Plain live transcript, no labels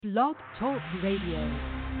Blog Talk Radio.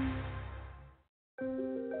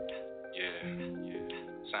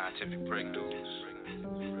 Scientific breakthroughs,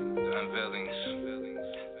 the unveilings,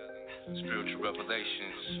 spiritual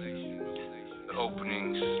revelations, the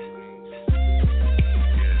openings. 1,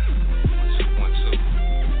 2, 1,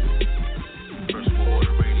 2. First World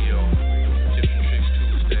Order Radio, Tips and Tricks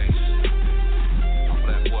Tuesdays.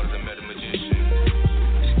 Blackwater, the Meta-Maji-Shen.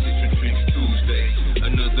 Tips and Tricks Tuesdays,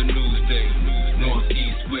 another news day. North,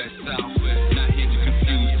 east, west, south. Not here to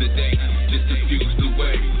confuse the day, just to fuse the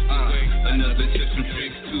way. Another Tips and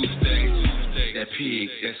Tricks Tuesday. That pig,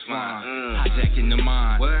 that's fine. Hijacking the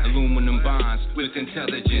mind. Aluminum bonds with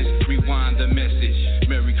intelligence. Rewind the message.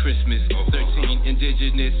 Merry Christmas. 13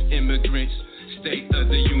 indigenous immigrants. State of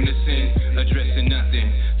the unison. Addressing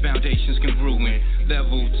nothing. Foundations congruent.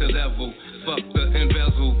 Level to level. Fuck the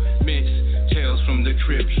embezzlements. Tales from the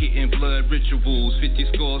crypt. Hitting blood rituals. 50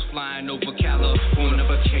 scores flying over California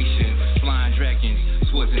vacation. Flying dragons.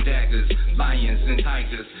 Swords and daggers. Lions and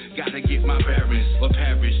tigers. Gotta get my bearings or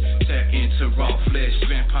perish. Tap into raw flesh.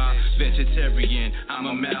 Vampire, vegetarian. I'm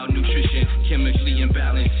a malnutrition. Chemically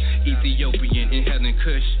imbalanced. Ethiopian. Inhaling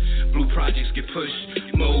kush. Blue projects get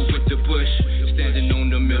pushed. Mold with the bush. Standing on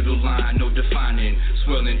the middle line. No defining.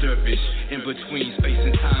 Swirling dervish. In between space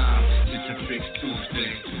and time. Tips and Tricks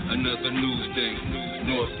Tuesday. Another news day.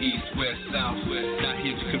 North, east, west, south. Not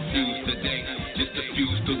here to confuse the day. Just to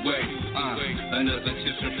fuse the way. Another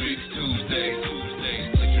Tips and Tricks Tuesday.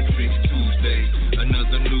 Tips and Tricks Tuesday.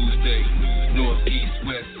 Another news day. North, east,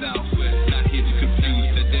 west, south. Not here to confuse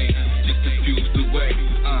the day. Just to fuse the way.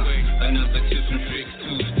 Another Tips and Tricks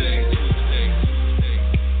Tuesday.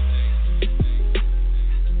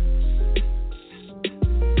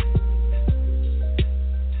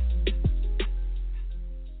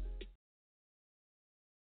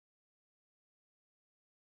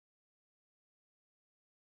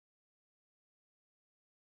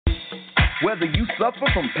 Whether you suffer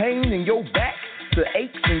from pain in your back to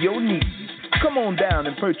aches in your knees, come on down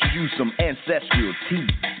and purchase you some ancestral tea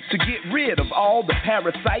to get rid of all the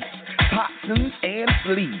parasites, toxins, and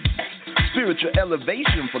fleas. Spiritual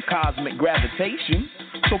elevation for cosmic gravitation.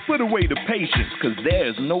 So put away the patience, cause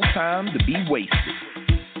there's no time to be wasted.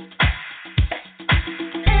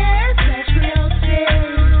 Ancestral tea,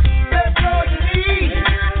 that's all you need.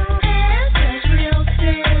 Ancestral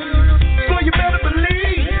tea, so you better believe.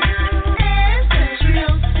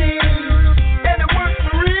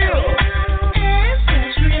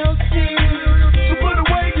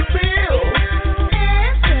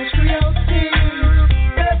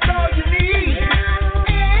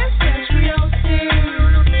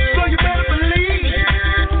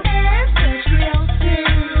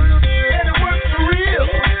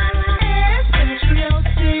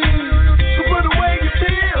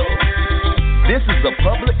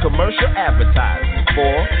 Commercial advertising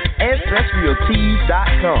for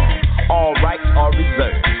AncestralTeas.com. All rights are reserved.